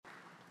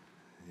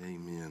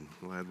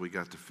Glad we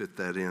got to fit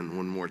that in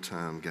one more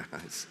time,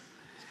 guys.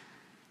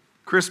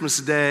 Christmas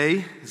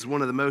Day is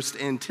one of the most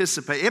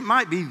anticipated, it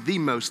might be the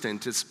most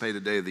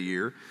anticipated day of the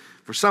year.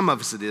 For some of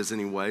us it is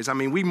anyways. I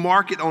mean, we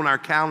mark it on our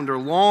calendar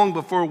long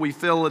before we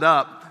fill it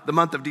up the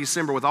month of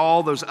December with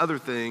all those other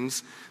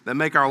things that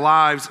make our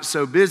lives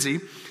so busy.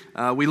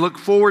 We look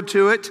forward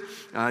to it,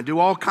 do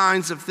all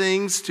kinds of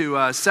things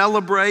to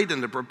celebrate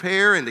and to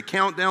prepare and to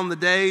count down the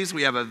days.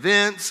 We have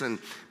events and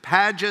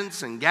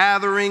pageants and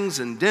gatherings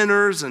and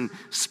dinners and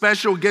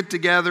special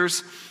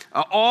get-togethers,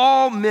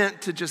 all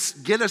meant to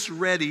just get us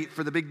ready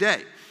for the big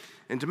day.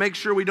 And to make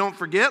sure we don't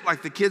forget,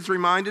 like the kids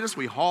reminded us,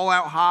 we haul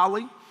out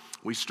holly,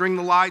 we string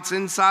the lights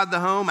inside the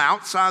home,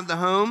 outside the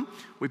home,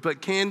 we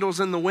put candles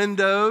in the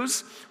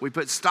windows, we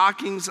put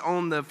stockings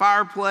on the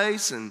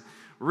fireplace and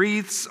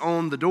wreaths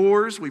on the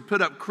doors, we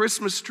put up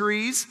Christmas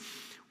trees,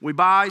 we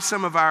buy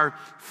some of our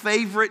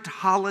favorite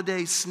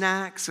holiday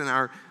snacks,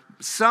 and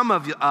some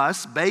of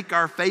us bake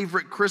our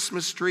favorite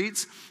Christmas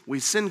treats.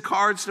 We send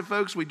cards to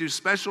folks. We do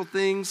special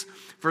things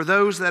for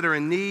those that are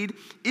in need.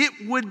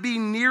 It would be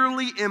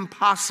nearly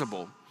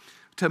impossible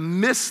to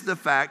miss the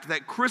fact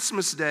that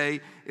Christmas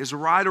Day is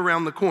right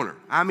around the corner.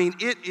 I mean,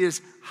 it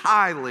is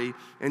highly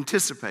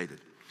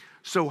anticipated.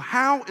 So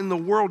how in the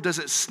world does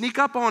it sneak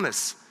up on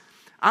us?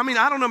 I mean,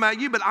 I don't know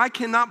about you, but I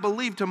cannot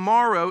believe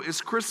tomorrow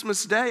is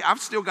Christmas Day. I've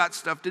still got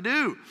stuff to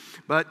do.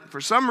 But for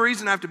some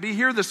reason, I have to be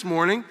here this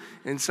morning,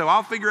 and so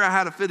I'll figure out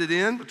how to fit it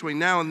in between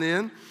now and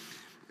then.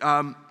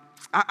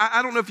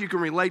 I don't know if you can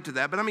relate to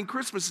that, but I mean,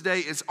 Christmas Day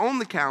is on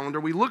the calendar.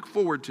 We look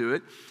forward to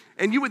it,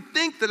 and you would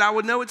think that I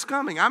would know it's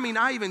coming. I mean,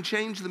 I even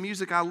changed the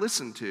music I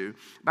listen to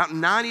about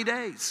 90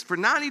 days. For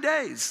 90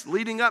 days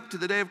leading up to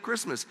the day of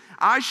Christmas,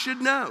 I should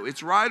know.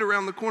 It's right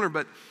around the corner,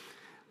 but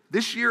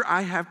this year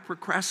I have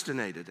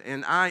procrastinated,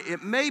 and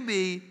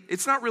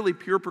it's not really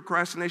pure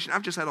procrastination.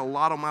 I've just had a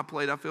lot on my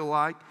plate, I feel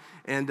like,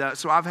 and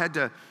so I've had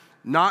to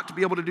not to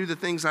be able to do the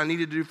things I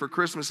needed to do for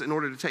Christmas in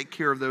order to take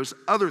care of those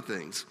other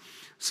things.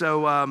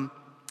 So,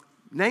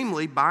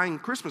 namely, buying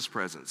Christmas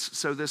presents.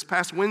 So this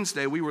past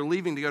Wednesday, we were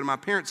leaving to go to my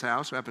parents'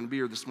 house, who happened to be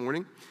here this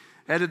morning,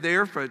 headed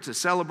there to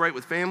celebrate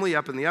with family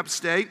up in the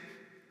upstate,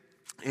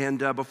 and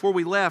before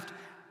we left,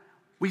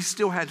 we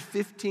still had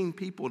 15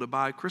 people to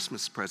buy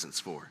Christmas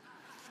presents for.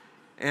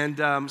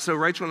 And so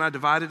Rachel and I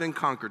divided and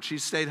conquered. She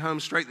stayed home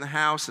straight in the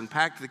house and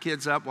packed the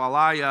kids up while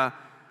I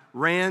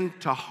ran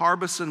to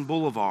Harbison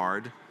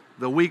Boulevard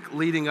the week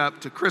leading up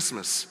to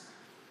Christmas.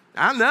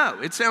 I know,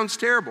 it sounds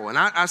terrible. And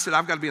I said,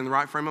 I've got to be in the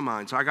right frame of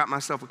mind. So I got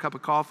myself a cup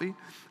of coffee.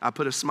 I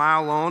put a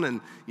smile on.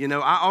 And,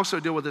 I also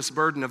deal with this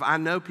burden of I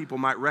know people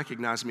might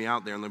recognize me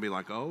out there and they'll be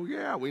like, oh,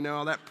 yeah, we know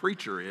how that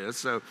preacher is.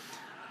 So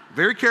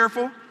very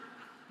careful.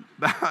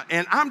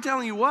 And I'm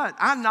telling you what,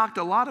 I knocked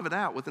a lot of it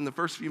out within the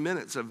first few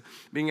minutes of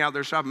being out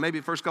there shopping, maybe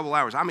the first couple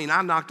hours. I mean,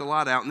 I knocked a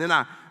lot out. And then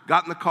I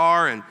got in the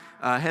car and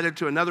headed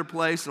to another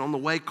place, and on the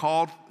way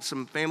called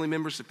some family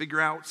members to figure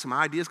out some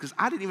ideas because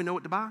I didn't even know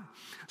what to buy.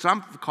 So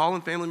I'm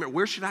calling family members,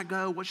 where should I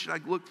go? What should I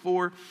look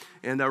for?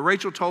 And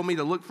Rachel told me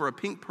to look for a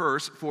pink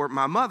purse for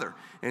my mother.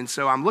 And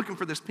so I'm looking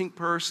for this pink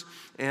purse,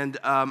 and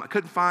I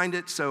couldn't find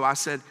it. So I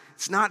said,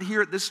 it's not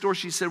here at this store.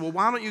 She said, well,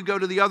 why don't you go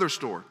to the other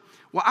store?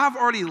 Well, I've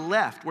already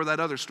left where that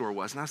other store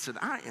was. And I said,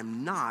 I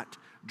am not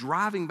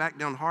driving back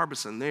down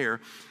Harbison there.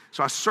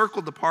 So I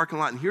circled the parking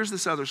lot, and here's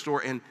this other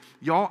store. And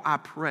y'all, I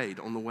prayed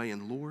on the way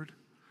in, Lord,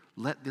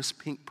 let this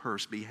pink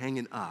purse be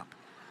hanging up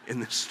in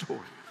this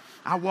store.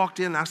 I walked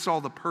in, and I saw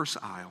the purse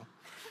aisle.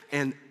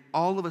 And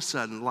all of a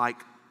sudden, like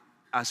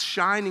a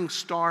shining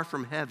star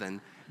from heaven,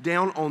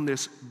 down on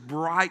this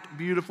bright,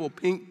 beautiful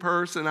pink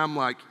purse. And I'm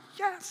like,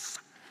 yes.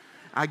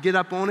 I get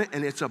up on it,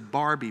 and it's a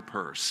Barbie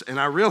purse. And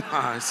I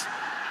realize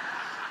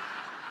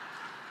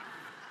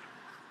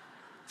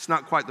it's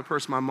not quite the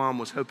purse my mom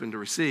was hoping to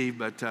receive,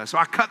 but so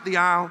I cut the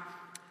aisle,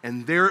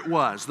 and there it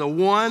was, the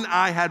one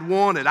I had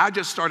wanted. I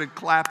just started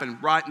clapping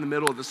right in the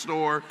middle of the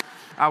store.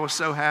 I was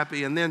so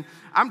happy. And then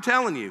I'm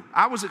telling you,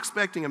 I was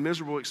expecting a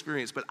miserable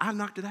experience, but I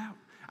knocked it out.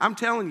 I'm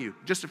telling you,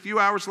 just a few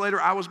hours later,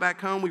 I was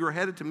back home. We were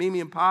headed to Mimi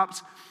and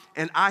Pop's,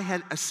 and I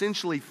had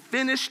essentially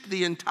finished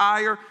the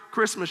entire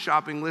Christmas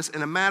shopping list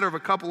in a matter of a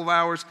couple of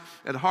hours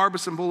at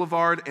Harbison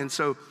Boulevard. And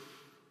so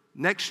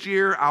next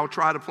year, I'll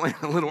try to plan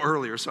a little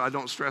earlier so I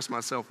don't stress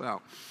myself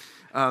out.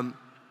 I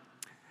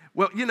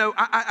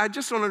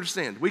just don't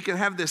understand. We can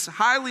have this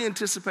highly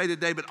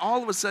anticipated day, but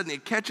all of a sudden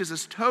it catches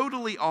us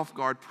totally off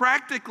guard,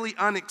 practically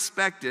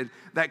unexpected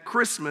that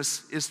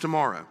Christmas is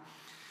tomorrow.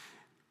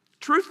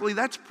 Truthfully,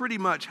 that's pretty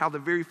much how the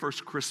very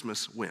first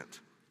Christmas went.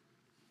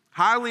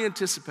 Highly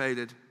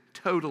anticipated,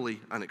 totally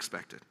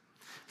unexpected.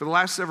 For the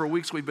last several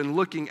weeks, we've been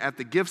looking at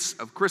the gifts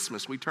of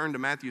Christmas. We turned to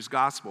Matthew's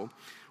gospel,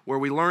 where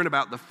we learn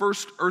about the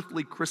first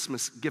earthly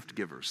Christmas gift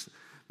givers.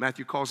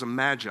 Matthew calls them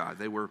magi.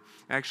 They were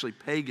actually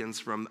pagans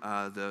from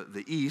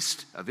the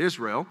east of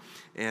Israel,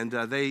 and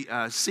they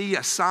see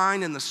a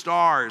sign in the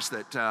stars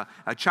that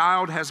a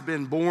child has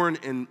been born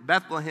in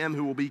Bethlehem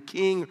who will be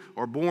king,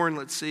 or born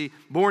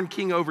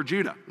king over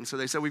Judah. And so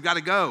they said, we've got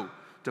to go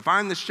to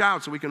find this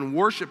child so we can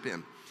worship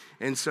him.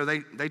 And so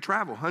they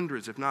travel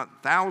hundreds, if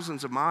not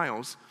thousands of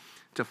miles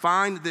to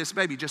find this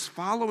baby, just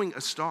following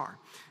a star.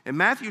 And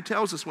Matthew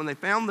tells us when they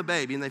found the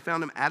baby, and they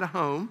found him at a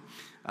home,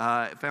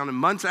 found him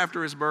months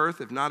after his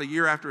birth, if not a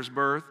year after his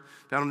birth,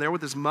 found him there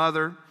with his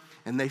mother,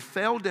 and they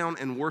fell down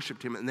and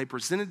worshiped him, and they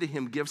presented to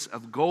him gifts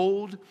of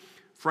gold,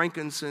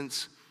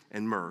 frankincense,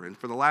 and myrrh. And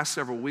for the last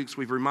several weeks,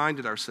 we've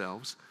reminded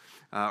ourselves,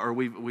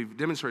 we've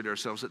demonstrated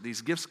ourselves that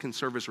these gifts can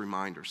serve as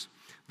reminders.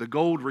 The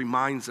gold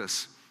reminds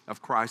us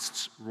of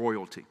Christ's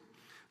royalty.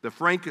 The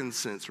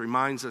frankincense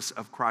reminds us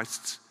of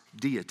Christ's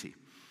deity.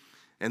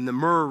 And the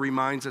myrrh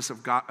reminds us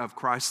of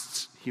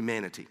Christ's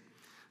humanity.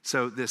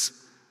 So this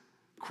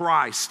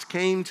Christ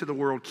came to the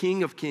world,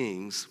 King of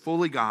Kings,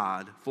 fully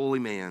God, fully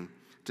man,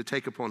 to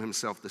take upon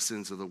himself the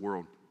sins of the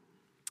world.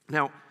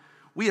 Now,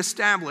 we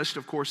established,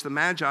 of course, the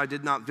Magi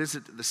did not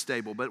visit the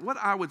stable, but what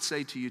I would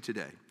say to you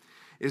today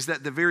is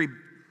that the very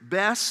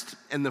best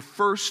and the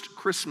first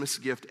Christmas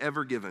gift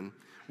ever given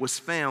was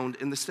found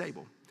in the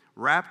stable,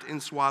 wrapped in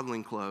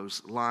swaddling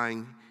clothes,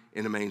 lying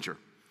in a manger.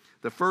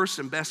 The first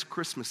and best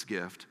Christmas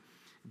gift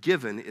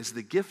given is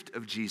the gift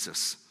of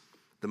Jesus,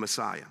 the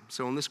Messiah.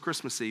 So on this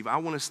Christmas Eve, I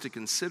want us to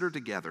consider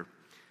together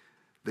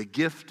the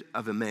gift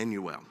of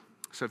Immanuel.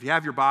 So if you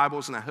have your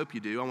Bibles, and I hope you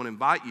do, I want to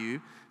invite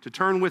you to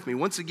turn with me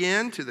once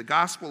again to the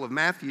Gospel of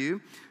Matthew.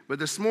 But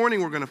this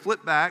morning we're going to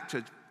flip back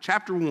to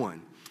chapter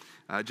 1,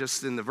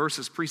 just in the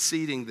verses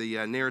preceding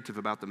the narrative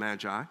about the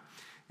Magi.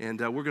 And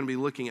we're going to be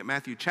looking at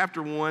Matthew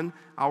chapter 1.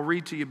 I'll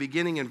read to you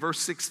beginning in verse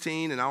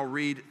 16, and I'll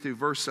read through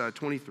verse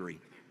 23.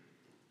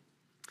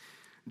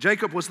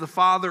 Jacob was the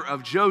father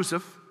of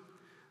Joseph,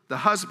 the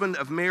husband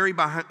of Mary,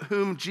 by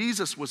whom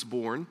Jesus was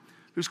born,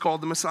 who's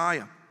called the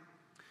Messiah.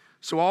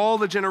 So all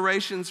the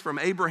generations from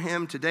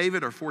Abraham to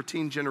David are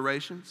 14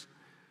 generations.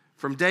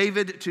 From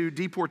David to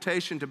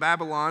deportation to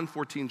Babylon,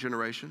 14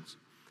 generations.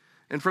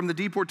 And from the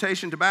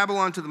deportation to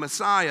Babylon to the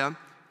Messiah,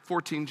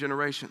 14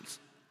 generations.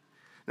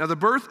 Now the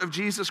birth of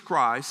Jesus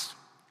Christ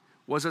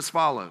was as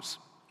follows.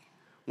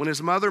 When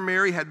his mother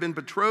Mary had been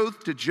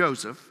betrothed to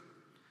Joseph,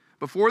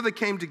 before they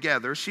came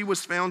together, she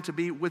was found to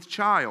be with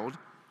child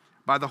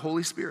by the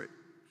Holy Spirit.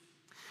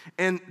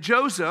 And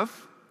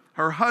Joseph,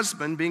 her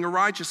husband, being a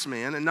righteous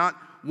man and not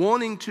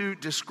wanting to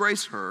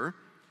disgrace her,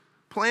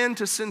 planned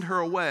to send her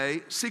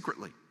away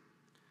secretly.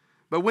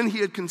 But when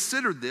he had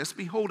considered this,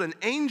 behold, an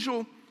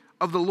angel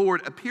of the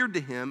Lord appeared to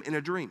him in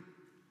a dream,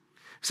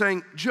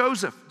 saying,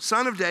 Joseph,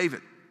 son of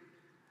David,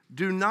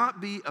 do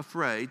not be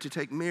afraid to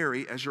take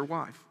Mary as your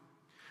wife,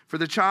 for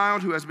the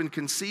child who has been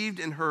conceived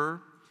in her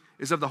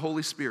is of the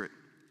Holy Spirit.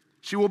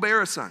 She will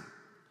bear a son,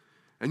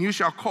 and you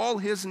shall call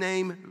his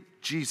name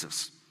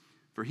Jesus,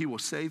 for he will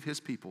save his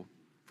people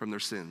from their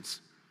sins.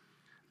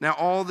 Now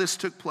all this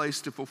took place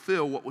to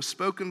fulfill what was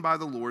spoken by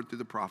the Lord through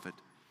the prophet.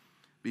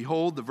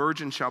 Behold, the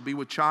virgin shall be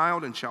with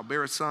child and shall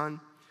bear a son,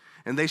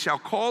 and they shall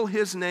call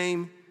his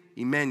name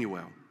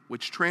Immanuel,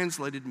 which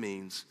translated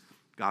means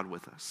God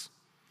with us.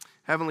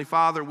 Heavenly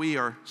Father, we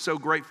are so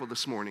grateful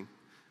this morning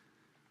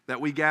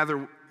that we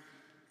gather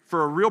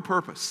for a real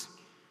purpose,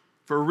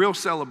 for a real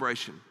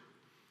celebration,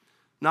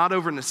 not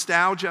over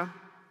nostalgia,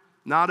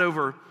 not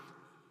over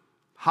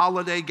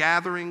holiday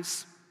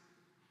gatherings,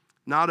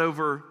 not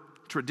over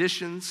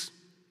traditions.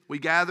 We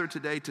gather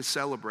today to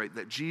celebrate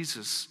that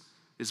Jesus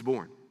is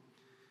born,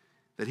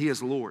 that he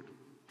is Lord,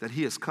 that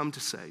he has come to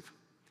save.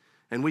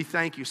 And we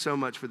thank you so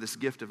much for this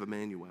gift of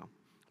Immanuel.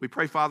 We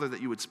pray, Father,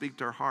 that you would speak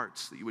to our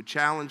hearts, that you would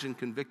challenge and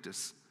convict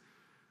us.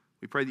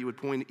 We pray that you would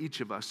point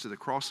each of us to the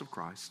cross of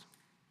Christ.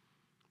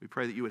 We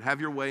pray that you would have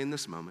your way in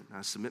this moment.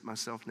 I submit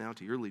myself now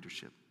to your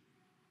leadership.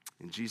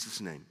 In Jesus'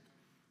 name,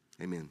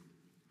 amen.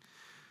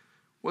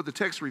 What the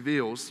text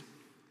reveals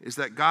is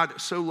that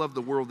God so loved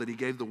the world that he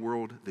gave the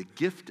world the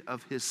gift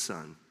of his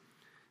Son,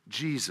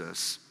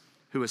 Jesus,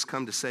 who has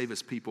come to save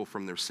his people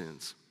from their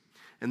sins.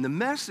 And the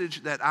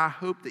message that I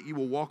hope that you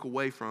will walk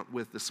away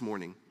with this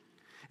morning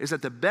is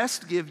that the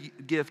best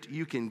gift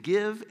you can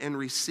give and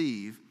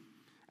receive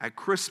at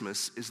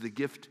Christmas is the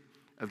gift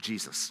of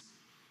Jesus.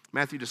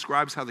 Matthew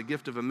describes how the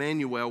gift of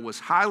Immanuel was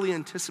highly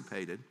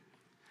anticipated,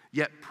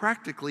 yet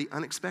practically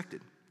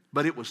unexpected.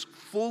 But it was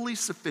fully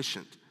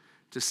sufficient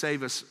to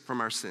save us from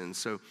our sins.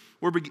 So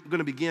we're going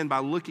to begin by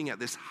looking at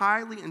this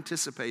highly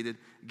anticipated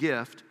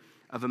gift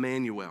of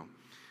Immanuel.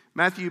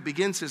 Matthew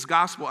begins his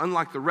gospel,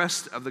 unlike the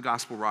rest of the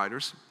gospel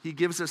writers. He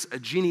gives us a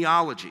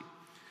genealogy.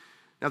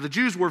 Now, the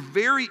Jews were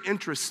very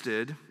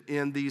interested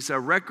in these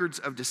records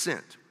of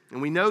descent.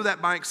 And we know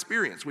that by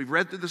experience. We've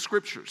read through the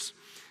scriptures.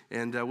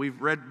 And we've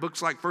read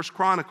books like 1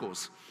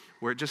 Chronicles,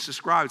 where it just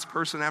describes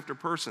person after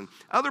person.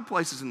 Other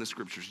places in the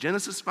scriptures,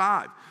 Genesis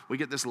 5, we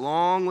get this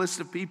long list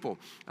of people.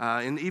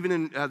 And even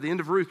in the end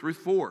of Ruth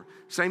 4,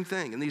 same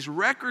thing. And these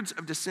records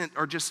of descent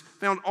are just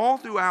found all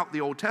throughout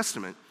the Old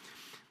Testament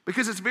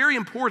because it's very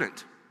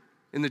important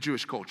in the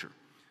Jewish culture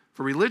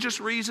for religious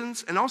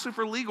reasons and also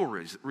for legal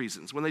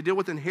reasons when they deal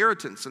with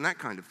inheritance and that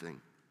kind of thing.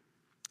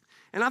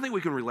 And I think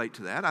we can relate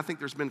to that. I think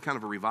there's been kind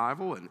of a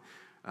revival and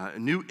a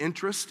new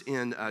interest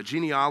in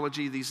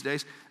genealogy these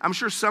days. I'm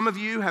sure some of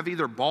you have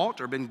either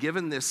bought or been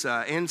given this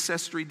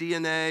Ancestry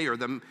DNA or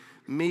the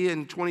Me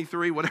and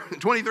 23, whatever,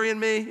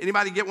 23andMe.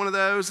 Anybody get one of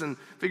those and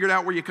figured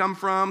out where you come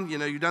from? You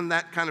know, you've done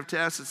that kind of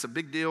test. It's a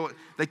big deal.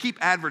 They keep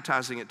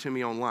advertising it to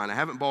me online. I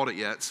haven't bought it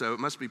yet, so it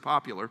must be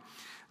popular.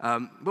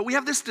 But we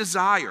have this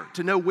desire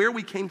to know where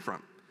we came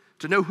from,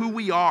 to know who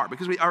we are,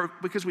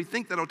 because we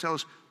think that'll tell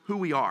us who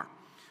we are.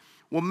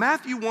 Well,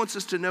 Matthew wants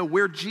us to know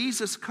where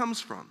Jesus comes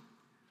from.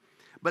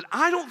 But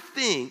I don't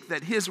think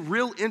that his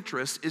real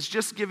interest is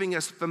just giving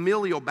us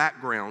familial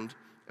background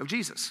of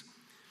Jesus.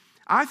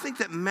 I think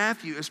that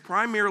Matthew is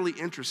primarily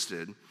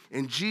interested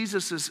in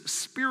Jesus'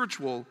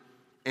 spiritual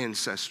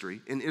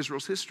ancestry in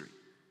Israel's history.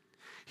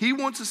 He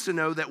wants us to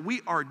know that we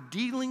are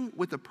dealing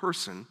with a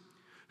person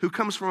who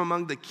comes from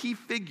among the key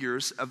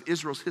figures of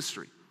Israel's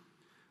history,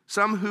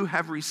 some who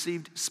have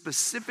received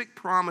specific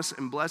promise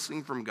and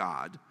blessing from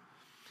God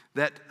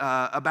that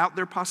about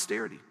their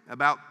posterity,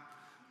 about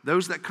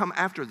those that come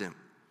after them.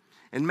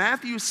 And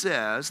Matthew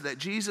says that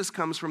Jesus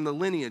comes from the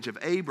lineage of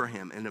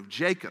Abraham and of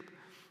Jacob,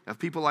 of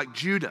people like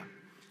Judah.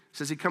 He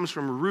says he comes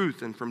from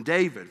Ruth and from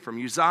David,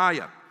 from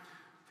Uzziah,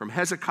 from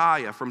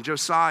Hezekiah, from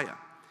Josiah.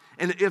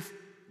 And if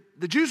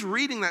the Jews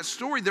reading that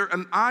story, their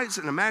eyes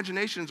and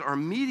imaginations are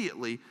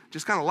immediately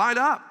just kind of light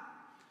up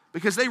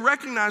because they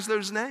recognize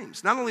those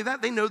names. Not only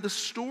that, they know the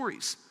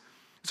stories.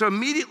 So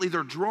immediately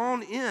they're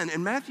drawn in,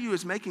 and Matthew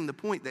is making the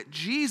point that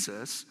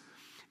Jesus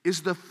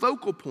is the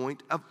focal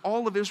point of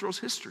all of Israel's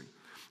history.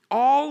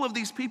 All of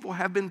these people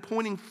have been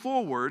pointing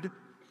forward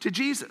to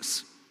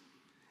Jesus.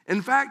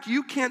 In fact,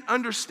 you can't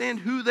understand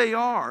who they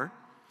are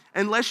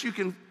unless you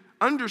can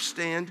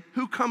understand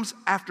who comes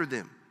after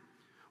them.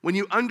 When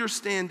you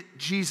understand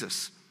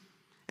Jesus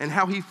and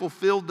how he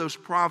fulfilled those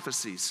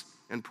prophecies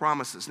and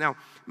promises. Now,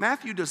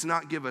 Matthew does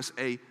not give us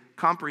a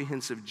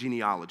comprehensive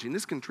genealogy, and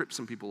this can trip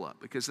some people up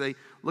because they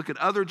look at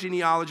other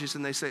genealogies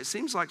and they say, it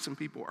seems like some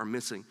people are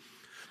missing.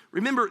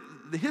 Remember,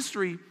 the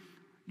history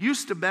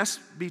used to best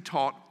be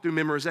taught through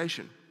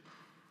memorization.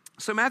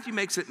 So Matthew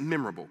makes it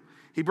memorable.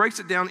 He breaks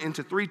it down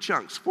into 3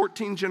 chunks,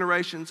 14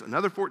 generations,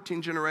 another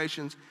 14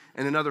 generations,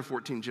 and another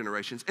 14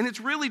 generations. And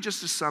it's really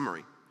just a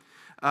summary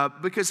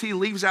because he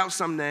leaves out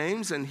some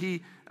names and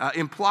he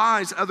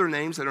implies other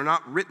names that are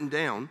not written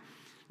down.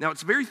 Now,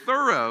 it's very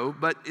thorough,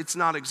 but it's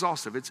not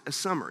exhaustive. It's a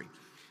summary.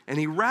 And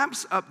he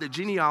wraps up the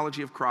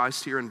genealogy of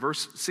Christ here in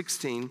verse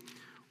 16,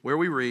 where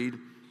we read,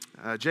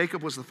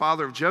 Jacob was the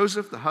father of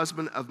Joseph, the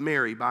husband of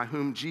Mary, by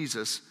whom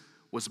Jesus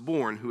was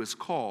born, who is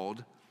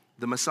called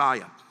the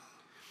Messiah.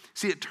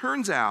 See, it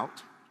turns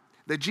out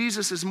that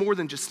Jesus is more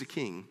than just a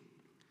king.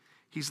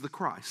 He's the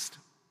Christ.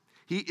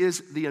 He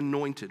is the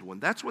anointed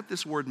one. That's what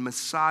this word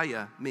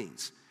Messiah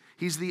means.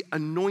 He's the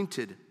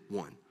anointed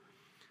one.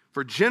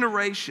 For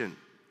generation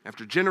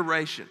after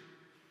generation,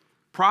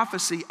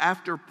 prophecy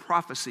after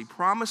prophecy,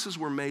 promises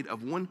were made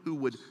of one who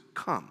would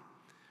come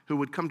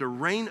to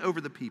reign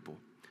over the people,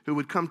 who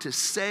would come to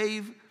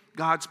save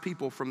God's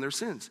people from their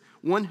sins,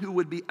 one who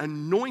would be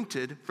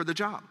anointed for the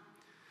job.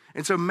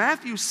 And so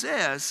Matthew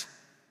says,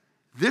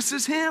 this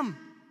is him.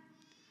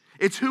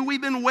 It's who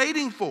we've been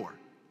waiting for.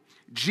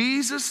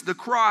 Jesus, the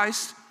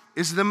Christ,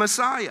 is the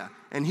Messiah,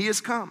 and he has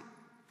come.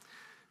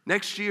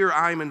 Next year,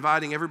 I am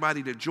inviting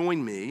everybody to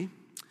join me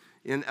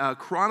in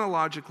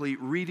chronologically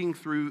reading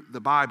through the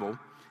Bible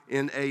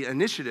in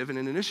an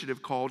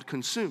initiative called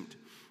Consumed.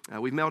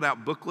 We've mailed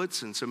out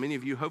booklets, and so many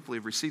of you hopefully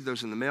have received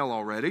those in the mail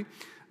already.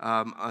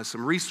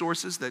 Some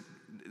resources that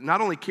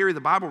not only carry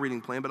the Bible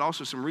reading plan, but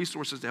also some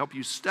resources to help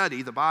you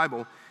study the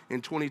Bible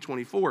in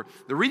 2024.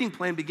 The reading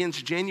plan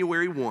begins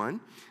January 1.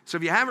 So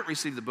if you haven't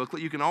received the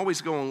booklet, you can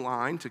always go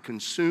online to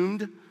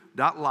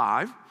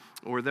consumed.live,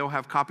 or they'll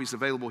have copies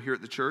available here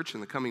at the church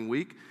in the coming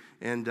week.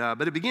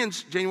 But it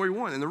begins January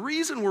 1. And the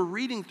reason we're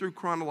reading through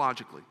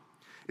chronologically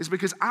is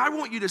because I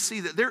want you to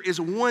see that there is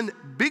one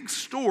big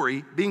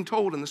story being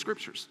told in the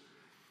scriptures.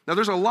 Now,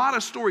 there's a lot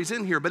of stories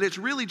in here, but it's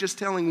really just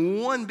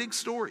telling one big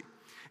story.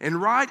 And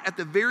right at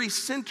the very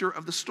center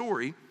of the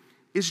story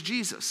is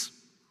Jesus.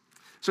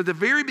 So at the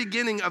very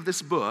beginning of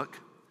this book,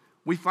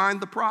 we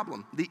find the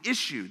problem, the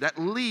issue that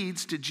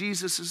leads to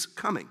Jesus'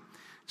 coming.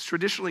 It's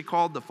traditionally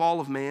called the fall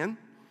of man.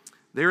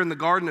 There in the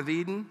Garden of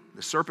Eden,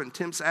 the serpent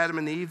tempts Adam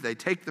and Eve. They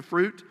take the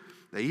fruit,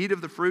 they eat of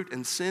the fruit,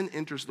 and sin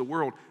enters the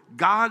world.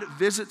 God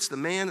visits the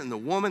man and the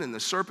woman and the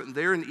serpent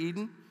there in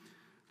Eden,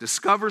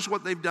 discovers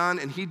what they've done,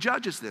 and he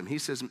judges them. He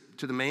says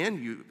to the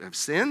man, you have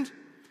sinned.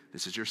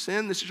 This is your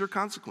sin. This is your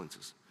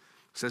consequences.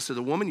 He says to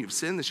the woman, you've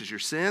sinned. This is your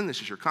sin.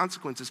 This is your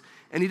consequences.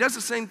 And he does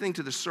the same thing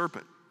to the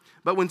serpent.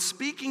 But when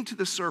speaking to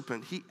the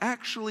serpent, he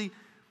actually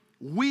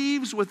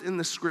weaves within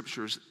the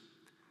scriptures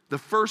the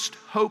first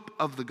hope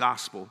of the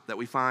gospel that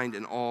we find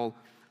in all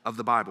of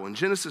the Bible. In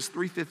Genesis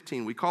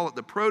 3:15, we call it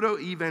the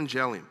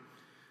proto-evangelium,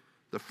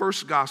 the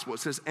first gospel. It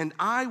says, and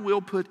I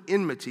will put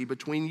enmity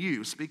between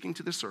you, speaking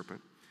to the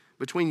serpent,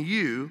 between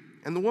you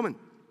and the woman,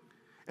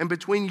 and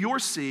between your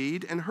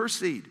seed and her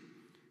seed.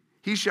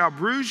 He shall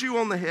bruise you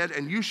on the head,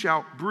 and you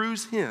shall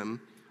bruise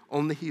him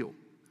on the heel.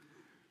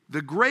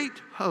 The great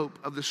hope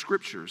of the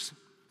scriptures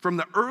from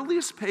the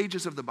earliest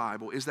pages of the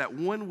Bible is that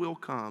one will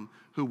come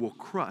who will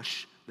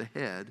crush the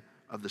head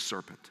of the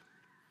serpent.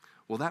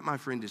 Well, that, my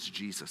friend, is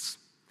Jesus.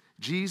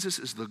 Jesus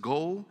is the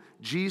goal.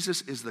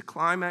 Jesus is the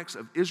climax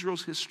of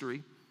Israel's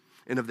history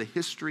and of the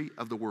history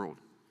of the world.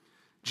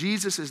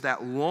 Jesus is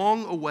that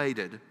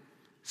long-awaited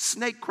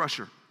snake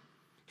crusher.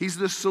 He's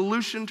the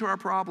solution to our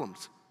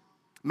problems.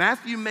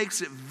 Matthew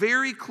makes it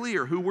very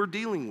clear who we're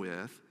dealing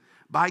with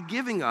by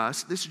giving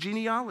us this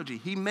genealogy.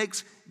 He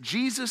makes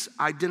Jesus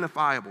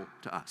identifiable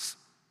to us.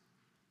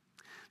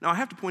 Now, I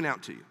have to point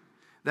out to you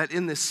that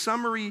in this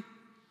summary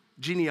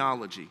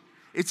genealogy,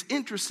 it's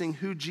interesting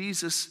who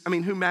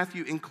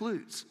Matthew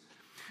includes.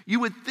 You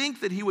would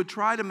think that he would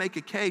try to make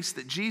a case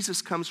that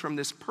Jesus comes from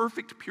this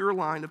perfect, pure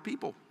line of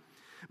people.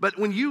 But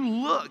when you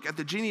look at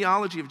the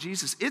genealogy of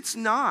Jesus, it's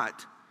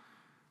not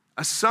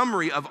a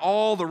summary of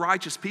all the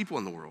righteous people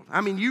in the world.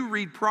 I mean, you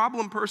read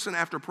problem person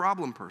after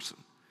problem person.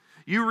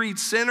 You read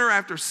sinner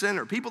after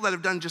sinner, people that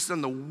have done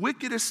the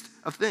wickedest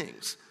of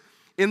things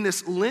in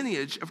this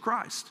lineage of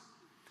Christ.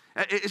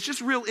 It's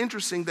just real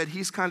interesting that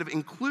he's kind of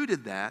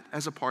included that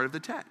as a part of the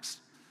text.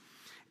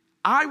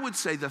 I would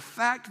say the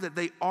fact that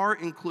they are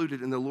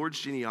included in the Lord's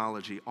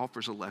genealogy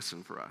offers a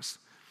lesson for us.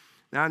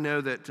 Now, I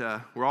know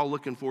that we're all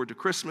looking forward to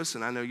Christmas,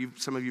 and I know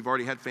some of you have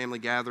already had family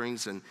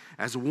gatherings, and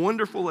as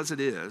wonderful as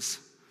it is,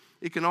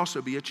 it can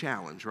also be a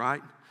challenge,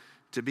 right?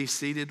 To be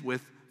seated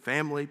with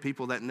family,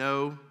 people that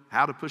know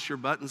how to push your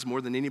buttons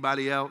more than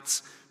anybody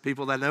else,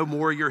 people that know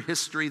more of your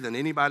history than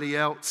anybody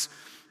else,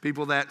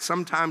 people that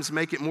sometimes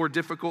make it more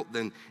difficult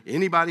than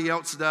anybody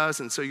else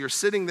does. And so you're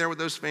sitting there with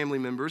those family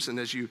members, and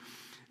as you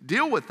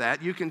deal with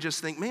that, you can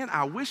just think, man,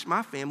 I wish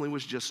my family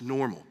was just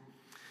normal.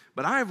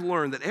 But I have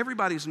learned that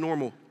everybody's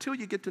normal till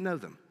you get to know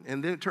them.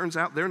 And then it turns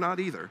out they're not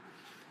either.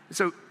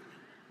 So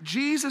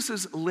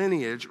Jesus'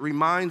 lineage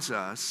reminds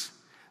us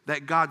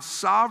that God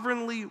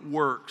sovereignly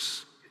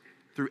works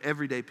through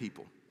everyday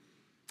people.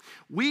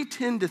 We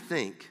tend to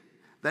think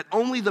that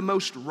only the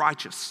most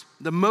righteous,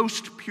 the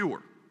most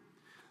pure,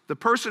 the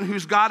person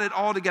who's got it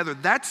all together,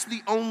 that's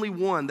the only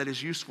one that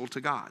is useful to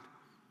God.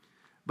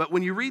 But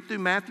when you read through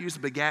Matthew's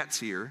begats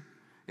here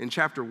in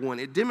chapter 1,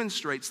 it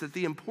demonstrates that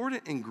the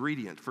important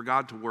ingredient for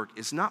God to work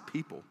is not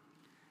people,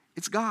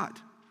 it's God.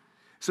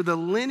 So the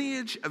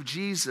lineage of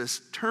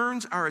Jesus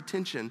turns our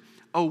attention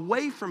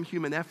away from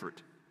human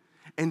effort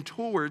and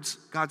towards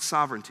God's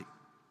sovereignty.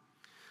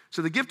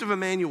 So the gift of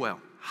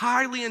Immanuel,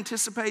 highly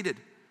anticipated.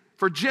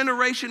 For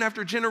generation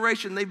after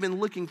generation, they've been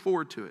looking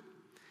forward to it.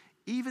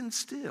 Even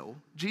still,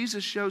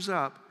 Jesus shows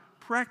up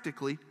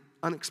practically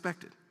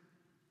unexpected.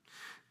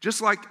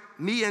 Just like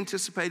me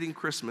anticipating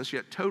Christmas,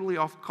 yet totally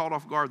caught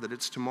off guard that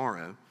it's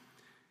tomorrow,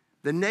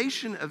 the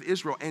nation of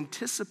Israel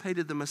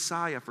anticipated the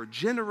Messiah for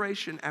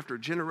generation after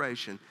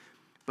generation,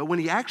 but when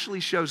he actually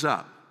shows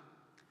up,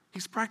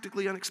 he's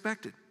practically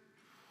unexpected.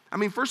 I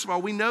mean, first of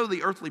all, we know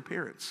the earthly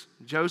parents,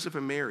 Joseph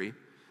and Mary.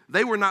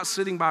 They were not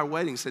sitting by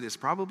waiting, said, it's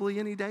probably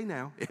any day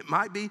now. It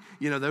might be,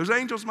 those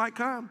angels might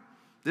come.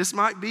 This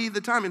might be the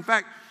time. In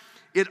fact,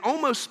 it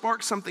almost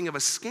sparks something of a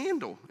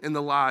scandal in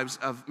the lives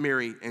of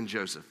Mary and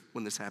Joseph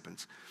when this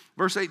happens.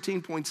 Verse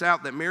 18 points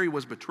out that Mary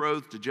was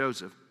betrothed to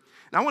Joseph.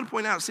 Now, I want to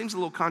point out, it seems a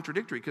little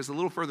contradictory because a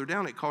little further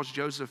down it calls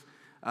Joseph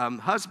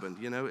husband,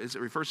 it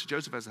refers to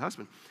Joseph as a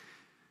husband.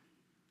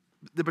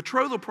 The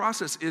betrothal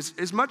process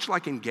is much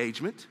like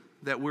engagement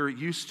that we're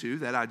used to,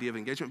 that idea of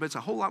engagement, but it's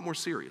a whole lot more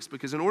serious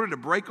because in order to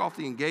break off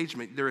the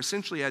engagement, there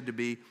essentially had to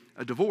be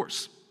a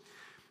divorce.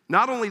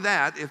 Not only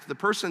that, if the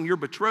person you're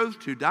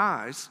betrothed to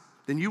dies,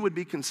 then you would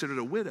be considered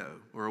a widow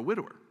or a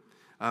widower.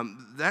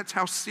 That's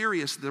how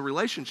serious the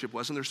relationship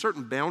was, and there's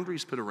certain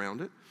boundaries put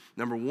around it.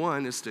 Number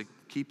one is to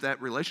keep that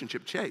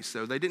relationship chaste.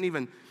 So they didn't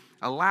even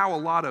allow a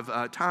lot of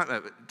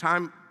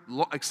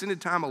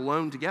extended time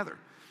alone together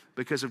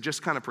because of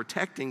just kind of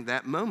protecting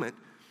that moment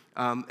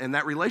and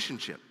that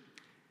relationship.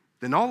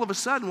 Then all of a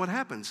sudden, what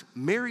happens?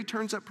 Mary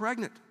turns up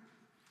pregnant.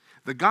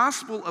 The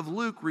Gospel of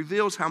Luke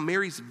reveals how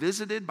Mary's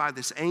visited by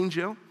this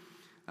angel.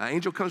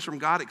 Angel comes from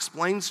God,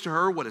 explains to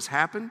her what has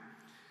happened.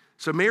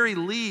 So Mary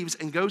leaves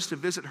and goes to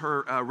visit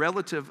her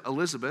relative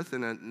Elizabeth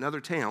in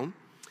another town,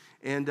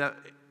 and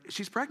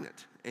she's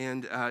pregnant.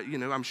 And,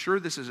 I'm sure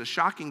this is a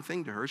shocking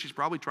thing to her. She's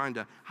probably trying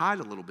to hide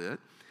a little bit.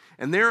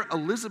 And there,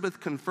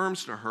 Elizabeth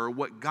confirms to her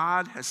what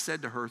God has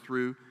said to her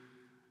through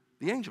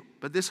the angel.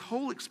 But this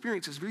whole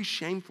experience is very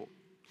shameful.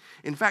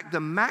 In fact, the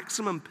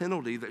maximum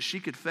penalty that she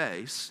could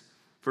face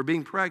for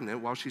being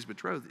pregnant while she's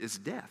betrothed is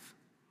death.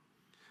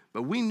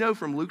 But we know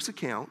from Luke's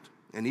account,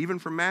 and even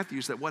from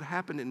Matthew's, that what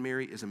happened in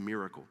Mary is a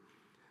miracle.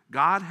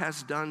 God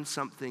has done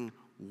something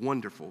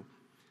wonderful,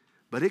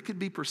 but it could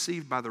be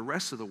perceived by the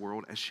rest of the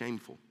world as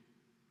shameful.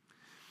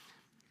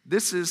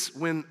 This is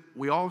when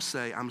we all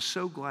say, I'm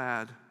so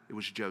glad it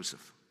was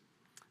Joseph,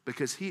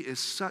 because he is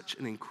such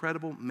an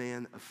incredible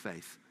man of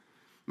faith.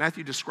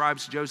 Matthew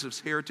describes Joseph's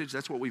heritage.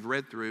 That's what we've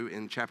read through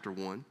in chapter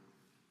 1.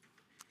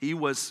 He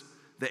was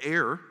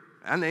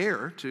an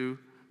heir to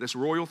this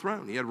royal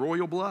throne. He had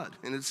royal blood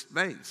in his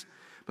veins.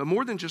 But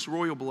more than just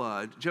royal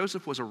blood,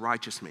 Joseph was a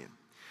righteous man.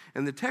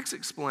 And the text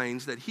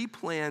explains that he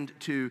planned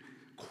to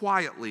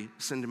quietly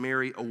send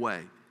Mary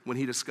away when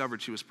he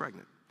discovered she was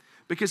pregnant,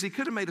 because he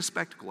could have made a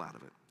spectacle out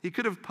of it. He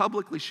could have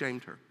publicly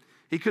shamed her.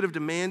 He could have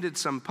demanded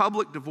some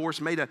public divorce,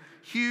 made a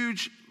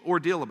huge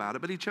ordeal about it,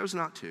 but he chose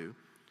not to.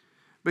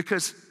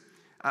 Because,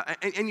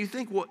 and you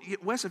think, well,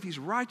 Wes, if he's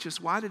righteous,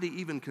 why did he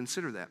even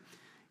consider that?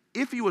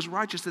 If he was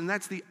righteous, then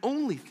that's the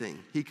only thing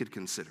he could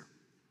consider.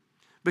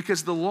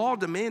 Because the law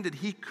demanded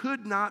he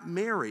could not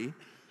marry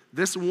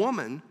this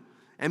woman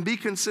and be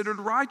considered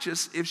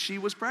righteous if she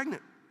was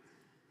pregnant.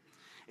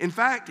 In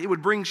fact, it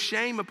would bring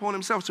shame upon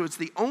himself, so it's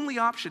the only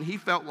option he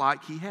felt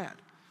like he had.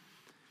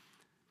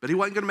 But he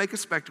wasn't going to make a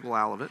spectacle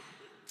out of it,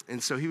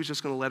 and so he was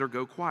just going to let her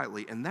go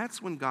quietly, and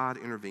that's when God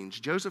intervenes.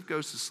 Joseph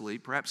goes to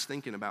sleep, perhaps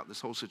thinking about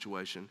this whole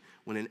situation,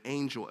 when an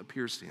angel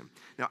appears to him.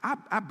 Now,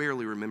 I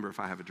barely remember if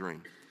I have a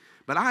dream,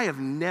 but I have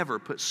never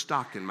put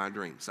stock in my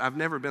dreams. I've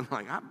never been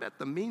like, I bet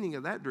the meaning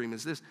of that dream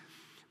is this.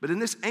 But in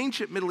this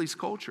ancient Middle East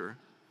culture,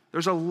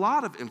 there's a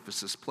lot of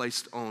emphasis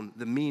placed on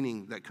the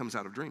meaning that comes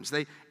out of dreams.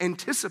 They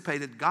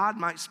anticipated God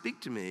might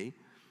speak to me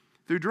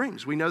through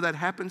dreams. We know that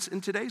happens in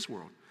today's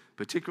world,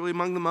 particularly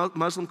among the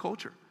Muslim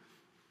culture.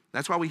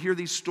 That's why we hear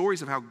these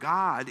stories of how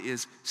God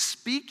is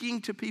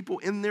speaking to people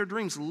in their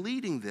dreams,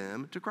 leading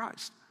them to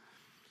Christ.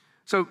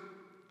 So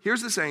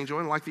here's this angel,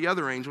 and like the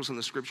other angels in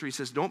the scripture, he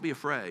says, don't be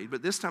afraid.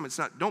 But this time it's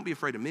not, don't be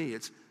afraid of me.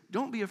 It's,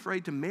 don't be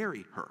afraid to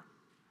marry her.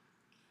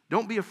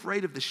 Don't be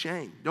afraid of the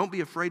shame. Don't be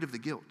afraid of the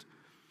guilt.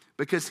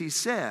 Because he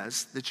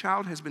says the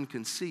child has been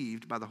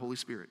conceived by the Holy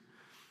Spirit.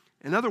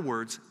 In other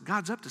words,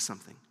 God's up to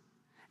something.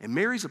 And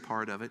Mary's a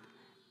part of it,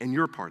 and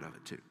you're a part of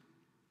it too.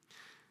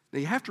 Now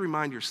you have to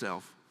remind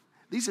yourself,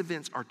 these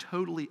events are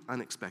totally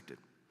unexpected.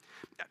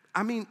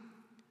 I mean,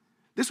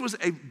 this was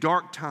a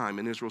dark time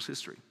in Israel's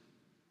history.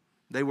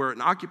 They were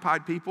an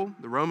occupied people,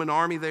 the Roman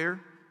army there,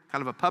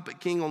 kind of a puppet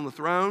king on the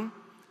throne,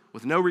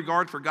 with no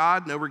regard for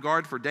God, no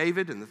regard for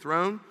David and the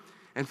throne.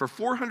 And for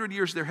 400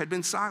 years there had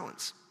been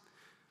silence.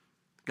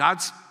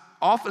 God's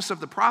office of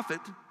the prophet,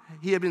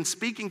 he had been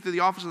speaking through the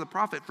office of the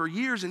prophet for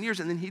years and years,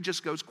 and then he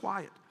just goes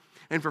quiet.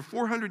 And for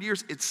 400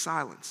 years, it's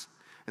silence.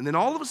 And then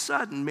all of a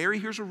sudden, Mary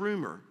hears a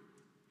rumor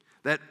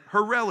that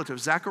her relative,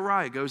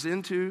 Zechariah, goes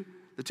into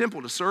the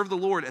temple to serve the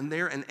Lord, and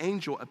there an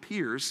angel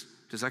appears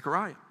to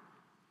Zechariah.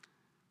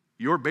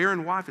 Your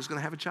barren wife is going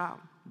to have a child,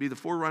 be the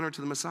forerunner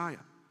to the Messiah.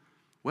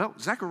 Well,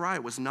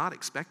 Zechariah was not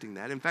expecting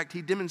that. In fact,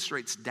 he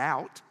demonstrates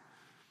doubt,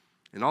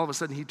 and all of a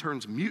sudden he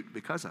turns mute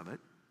because of it.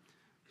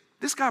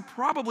 This guy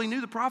probably knew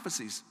the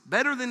prophecies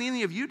better than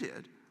any of you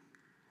did.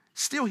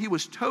 Still, he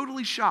was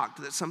totally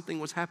shocked that something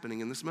was happening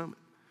in this moment.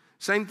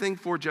 Same thing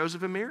for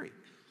Joseph and Mary.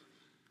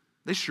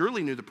 They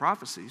surely knew the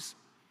prophecies,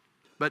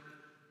 but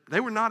they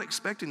were not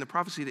expecting the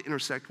prophecy to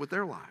intersect with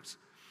their lives.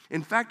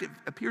 In fact, it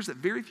appears that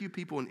very few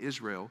people in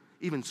Israel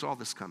even saw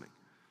this coming.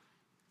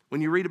 When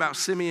you read about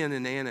Simeon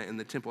and Anna in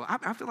the temple,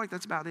 I feel like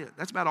that's about it.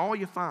 That's about all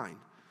you find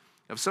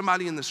of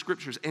somebody in the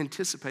scriptures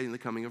anticipating the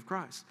coming of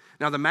Christ.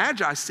 Now, the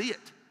Magi see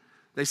it.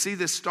 They see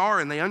this star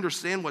and they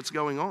understand what's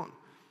going on.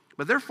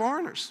 But they're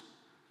foreigners.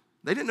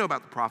 They didn't know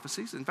about the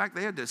prophecies. In fact,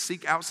 they had to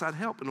seek outside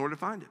help in order to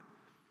find it.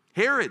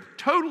 Herod,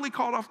 totally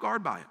caught off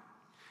guard by it.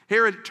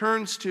 Herod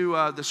turns to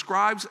the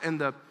scribes and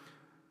the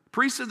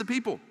priests of the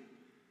people.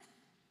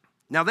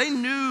 Now, they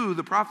knew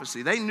the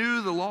prophecy. They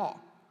knew the law.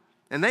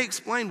 And they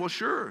explained, well,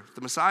 sure, if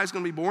the Messiah is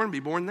going to be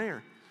born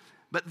there.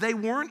 But they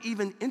weren't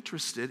even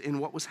interested in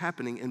what was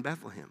happening in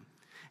Bethlehem.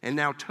 And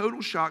now,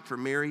 total shock for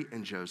Mary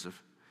and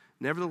Joseph.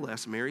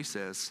 Nevertheless, Mary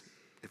says,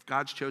 if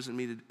God's chosen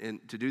me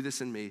to do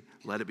this in me,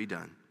 let it be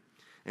done.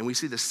 And we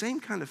see the same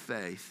kind of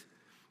faith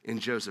in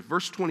Joseph.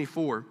 Verse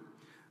 24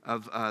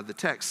 of the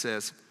text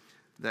says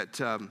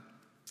that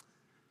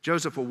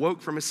Joseph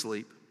awoke from his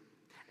sleep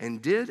and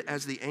did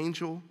as the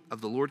angel of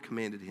the Lord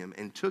commanded him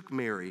and took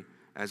Mary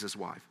as his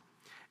wife.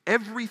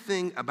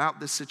 Everything about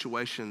this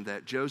situation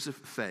that Joseph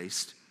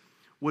faced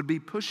would be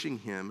pushing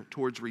him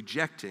towards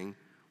rejecting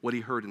what he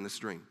heard in this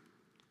dream,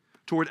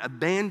 toward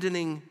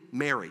abandoning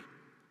Mary.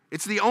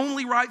 It's the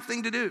only right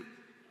thing to do,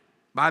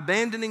 by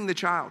abandoning the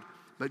child.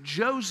 But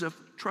Joseph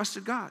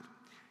trusted God.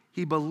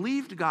 He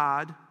believed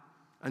God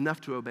enough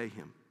to obey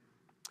him.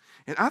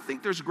 And I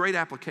think there's great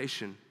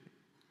application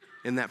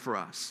in that for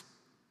us.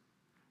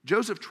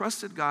 Joseph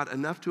trusted God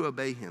enough to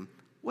obey him.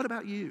 What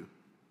about you?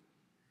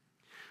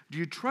 Do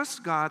you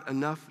trust God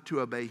enough to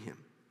obey him?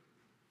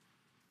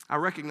 I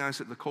recognize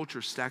that the culture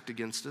is stacked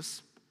against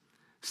us,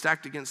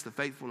 stacked against the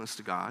faithfulness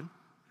to God.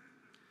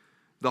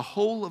 The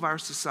whole of our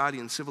society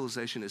and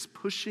civilization is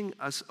pushing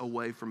us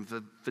away from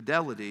the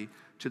fidelity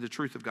to the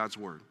truth of God's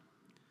word.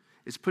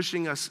 It's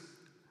pushing us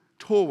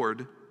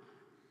toward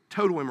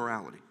total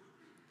immorality.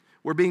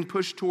 We're being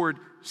pushed toward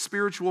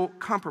spiritual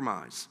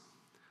compromise,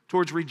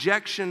 towards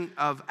rejection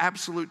of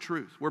absolute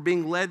truth. We're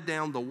being led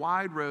down the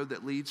wide road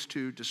that leads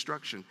to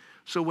destruction.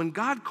 So when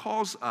God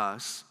calls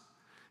us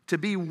to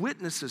be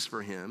witnesses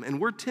for him,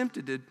 and we're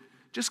tempted to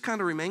just kind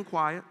of remain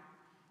quiet,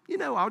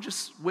 I'll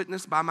just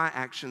witness by my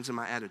actions and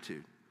my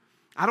attitude.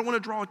 I don't want to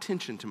draw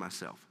attention to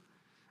myself.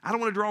 I don't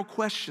want to draw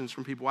questions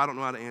from people I don't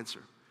know how to answer.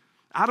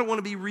 I don't want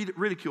to be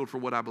ridiculed for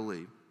what I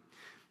believe.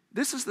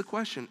 This is the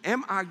question.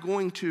 Am I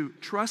going to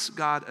trust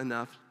God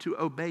enough to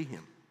obey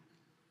him?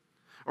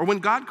 Or when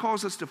God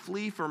calls us to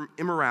flee from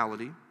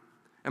immorality,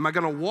 am I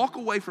going to walk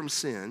away from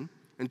sin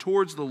and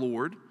towards the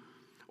Lord?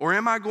 Or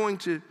am I going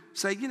to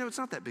say, it's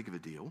not that big of a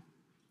deal.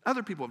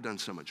 Other people have done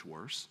so much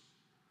worse.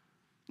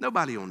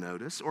 Nobody will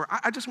notice. Or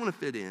I just want to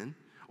fit in.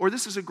 Or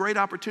this is a great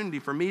opportunity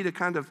for me to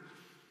kind of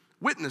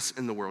witness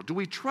in the world. Do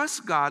we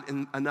trust God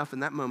enough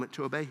in that moment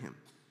to obey him?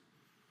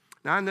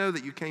 Now, I know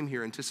that you came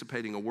here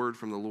anticipating a word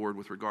from the Lord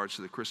with regards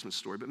to the Christmas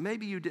story, but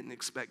maybe you didn't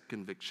expect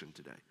conviction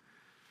today.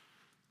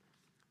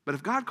 But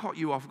if God caught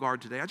you off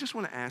guard today, I just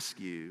want to ask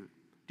you,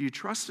 do you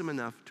trust him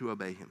enough to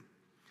obey him?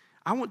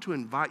 I want to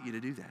invite you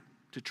to do that,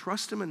 to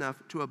trust him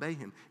enough to obey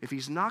him. If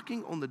he's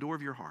knocking on the door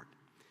of your heart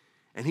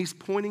and he's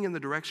pointing in the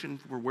direction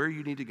for where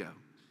you need to go,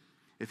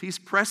 if he's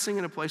pressing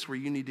in a place where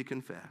you need to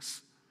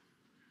confess,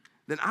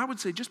 then I would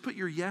say just put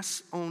your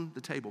yes on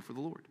the table for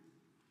the Lord.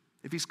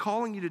 If he's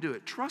calling you to do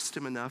it, trust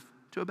him enough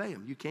to obey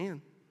him. You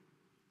can.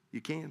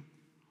 You can.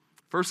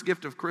 First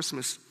gift of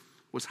Christmas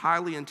was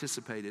highly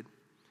anticipated,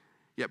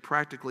 yet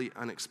practically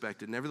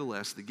unexpected.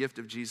 Nevertheless, the gift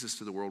of Jesus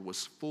to the world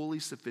was fully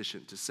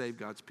sufficient to save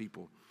God's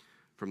people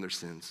from their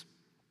sins.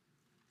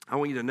 I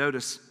want you to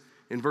notice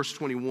in verse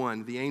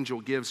 21, the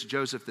angel gives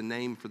Joseph the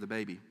name for the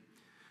baby.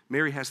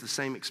 Mary has the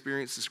same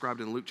experience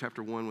described in Luke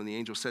chapter 1 when the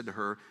angel said to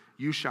her,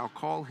 "You shall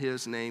call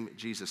his name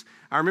Jesus."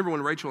 I remember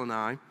when Rachel and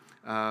I,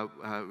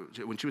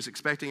 when she was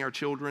expecting our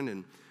children,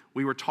 and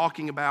we were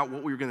talking about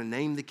what we were going to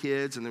name the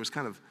kids, and there was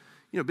kind of,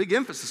 big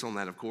emphasis on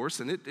that, of course.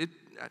 And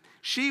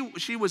she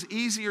was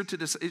easier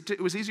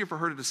it was easier for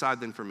her to decide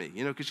than for me,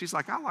 because she's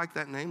like, "I like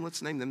that name.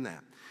 Let's name them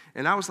that."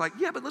 And I was like,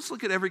 "Yeah, but let's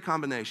look at every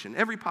combination,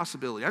 every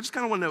possibility. I just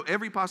kind of want to know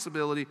every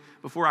possibility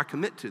before I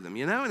commit to them,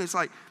 And it's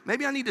like,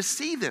 maybe I need to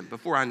see them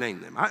before I name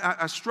them.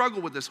 I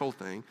struggle with this whole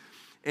thing.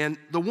 And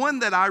the one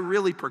that I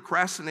really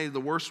procrastinated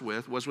the worst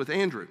with was with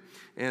Andrew.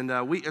 And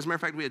as a matter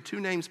of fact, we had 2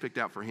 names picked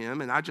out for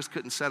him, and I just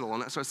couldn't settle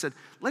on it. So I said,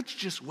 let's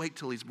just wait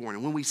till he's born.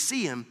 And when we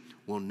see him,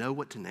 we'll know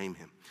what to name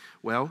him.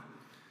 Well,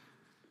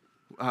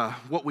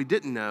 what we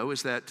didn't know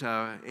is that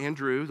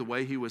Andrew, the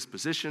way he was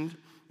positioned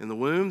in the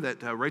womb,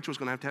 that Rachel was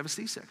going to have a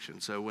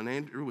C-section. So when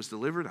Andrew was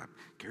delivered, I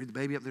carried the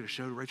baby up there to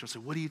show to Rachel. I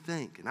said, "What do you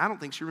think?" And I don't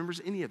think she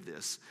remembers any of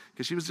this,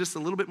 because she was just a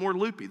little bit more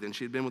loopy than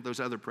she had been with those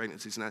other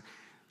pregnancies. And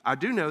I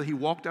do know he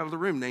walked out of the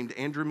room named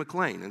Andrew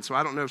McLean. And so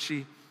I don't know if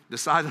she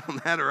decided on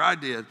that or I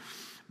did.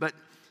 But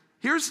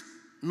here's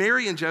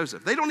Mary and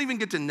Joseph. They don't even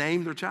get to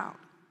name their child.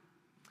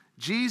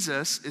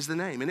 Jesus is the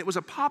name. And it was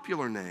a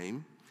popular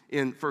name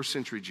in first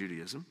century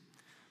Judaism.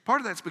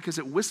 Part of that's because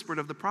it whispered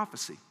of the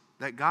prophecy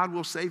that God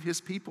will save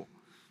his people.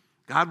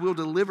 God will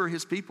deliver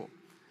his people.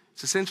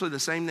 It's essentially the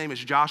same name as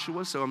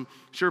Joshua. So I'm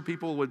sure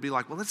people would be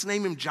like, well, let's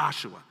name him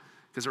Joshua,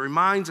 because it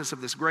reminds us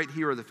of this great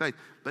hero of the faith.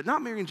 But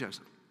not Mary and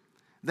Joseph.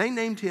 They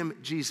named him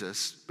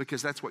Jesus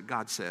because that's what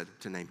God said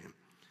to name him.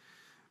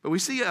 But we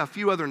see a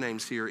few other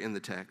names here in the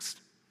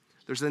text.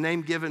 There's the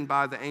name given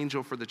by the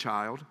angel for the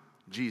child,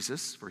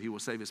 Jesus, for he will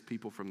save his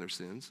people from their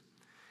sins.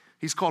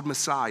 He's called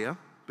Messiah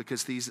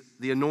because he's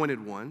the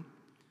anointed one.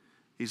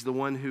 He's the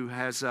one who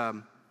has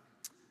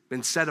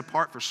been set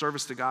apart for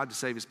service to God to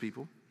save his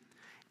people.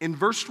 In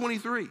verse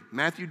 23,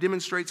 Matthew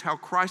demonstrates how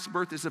Christ's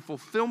birth is a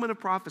fulfillment of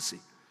prophecy.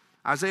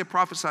 Isaiah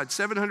prophesied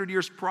 700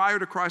 years prior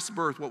to Christ's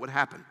birth what would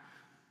happen,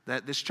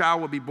 that this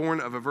child would be born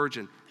of a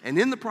virgin. And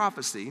in the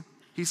prophecy,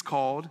 he's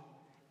called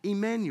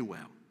Immanuel,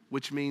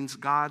 which means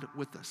God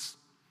with us.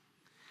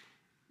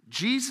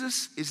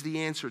 Jesus is the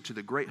answer to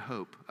the great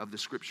hope of the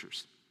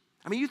scriptures.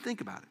 I mean, you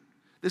think about it.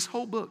 This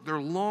whole book, they're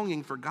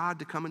longing for God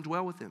to come and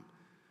dwell with them.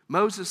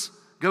 Moses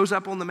goes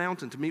up on the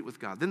mountain to meet with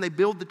God. Then they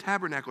build the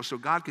tabernacle so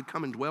God could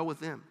come and dwell with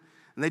them.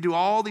 And they do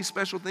all these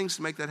special things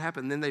to make that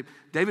happen. Then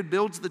David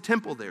builds the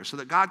temple there so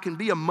that God can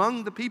be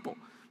among the people.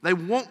 They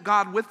want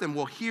God with them.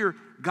 Well, here,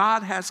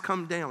 God has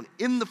come down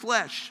in the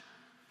flesh.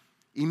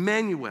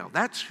 Emmanuel,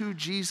 that's who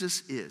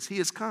Jesus is. He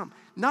has come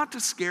not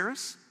to scare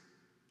us,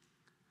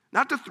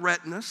 not to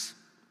threaten us,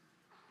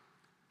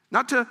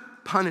 not to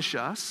punish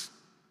us.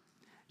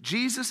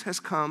 Jesus has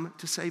come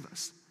to save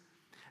us.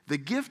 The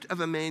gift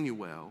of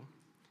Immanuel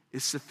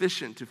is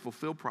sufficient to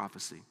fulfill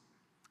prophecy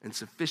and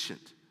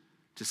sufficient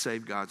to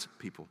save God's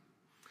people.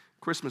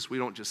 Christmas, we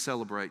don't just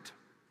celebrate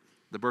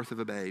the birth of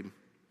a babe.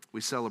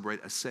 We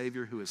celebrate a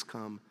Savior who has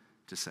come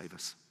to save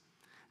us.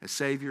 A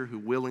Savior who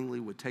willingly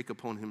would take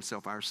upon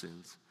himself our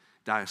sins,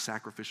 die a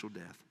sacrificial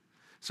death,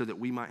 so that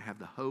we might have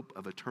the hope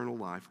of eternal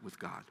life with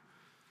God.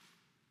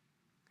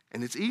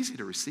 And it's easy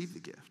to receive the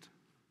gift.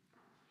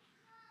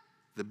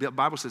 The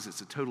Bible says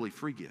it's a totally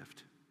free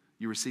gift.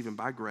 You receive him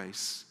by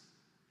grace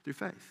through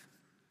faith.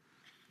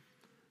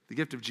 The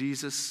gift of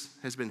Jesus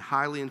has been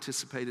highly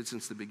anticipated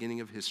since the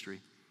beginning of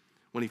history.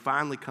 When he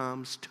finally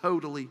comes,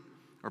 totally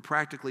or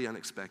practically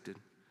unexpected.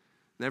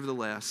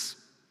 Nevertheless,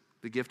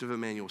 the gift of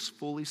Immanuel is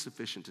fully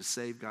sufficient to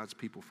save God's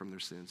people from their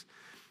sins.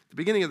 At the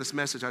beginning of this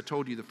message, I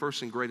told you the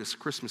first and greatest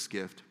Christmas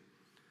gift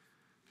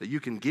that you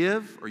can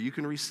give or you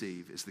can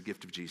receive is the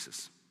gift of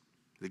Jesus.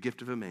 the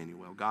gift of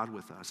Immanuel, God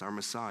with us, our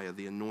Messiah,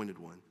 the anointed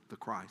one, the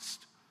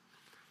Christ.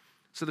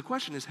 So the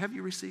question is, have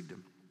you received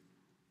him?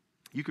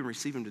 You can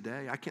receive him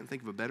today. I can't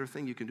think of a better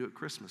thing you can do at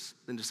Christmas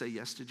than to say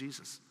yes to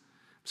Jesus.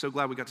 I'm so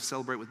glad we got to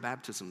celebrate with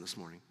baptism this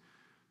morning,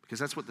 because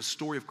that's what the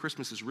story of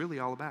Christmas is really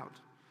all about.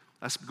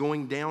 Us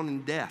going down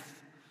in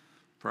death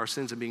for our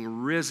sins and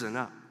being risen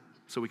up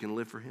so we can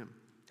live for him.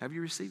 Have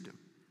you received him?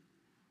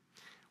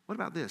 What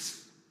about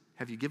this?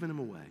 Have you given him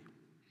away?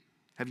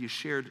 Have you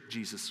shared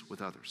Jesus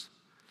with others?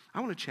 I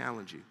want to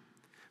challenge you.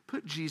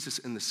 Put Jesus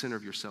in the center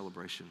of your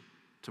celebration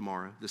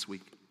tomorrow, this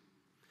week.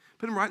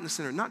 Put him right in the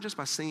center, not just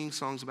by singing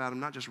songs about him,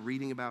 not just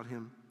reading about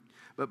him,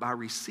 but by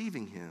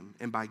receiving him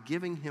and by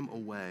giving him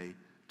away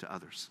to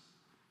others.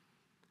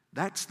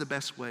 That's the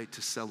best way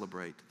to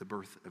celebrate the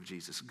birth of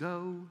Jesus.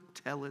 Go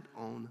tell it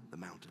on the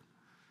mountain.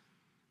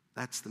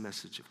 That's the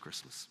message of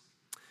Christmas.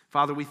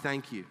 Father, we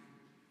thank you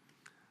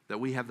that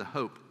we have the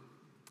hope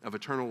of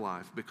eternal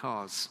life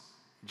because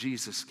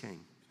Jesus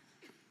came.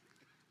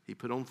 He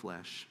put on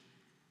flesh.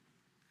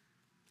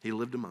 He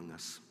lived among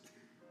us.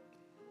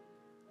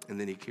 And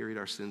then he carried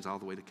our sins all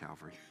the way to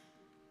Calvary.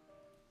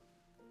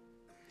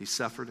 He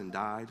suffered and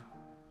died.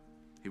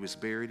 He was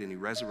buried and he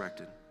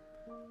resurrected.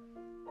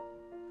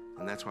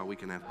 And that's why we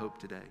can have hope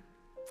today.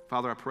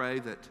 Father, I pray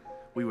that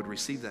we would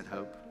receive that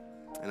hope.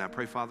 And I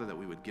pray, Father, that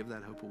we would give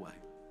that hope away.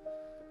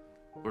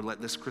 Lord,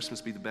 let this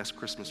Christmas be the best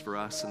Christmas for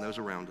us and those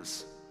around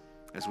us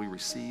as we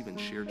receive and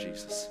share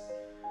Jesus,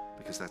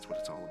 because that's what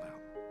it's all about.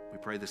 We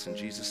pray this in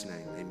Jesus'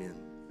 name. Amen.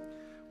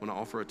 I want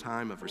to offer a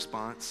time of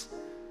response.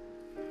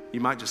 You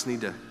might just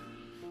need to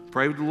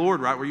pray with the Lord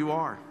right where you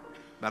are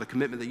about a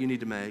commitment that you need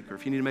to make, or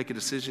if you need to make a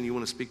decision, you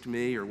want to speak to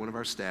me or one of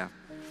our staff.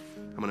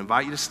 I'm going to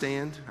invite you to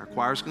stand. Our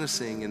choir's going to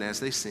sing, and as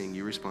they sing,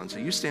 you respond. So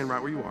you stand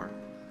right where you are.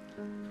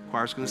 The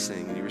choir's going to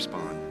sing, and you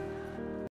respond.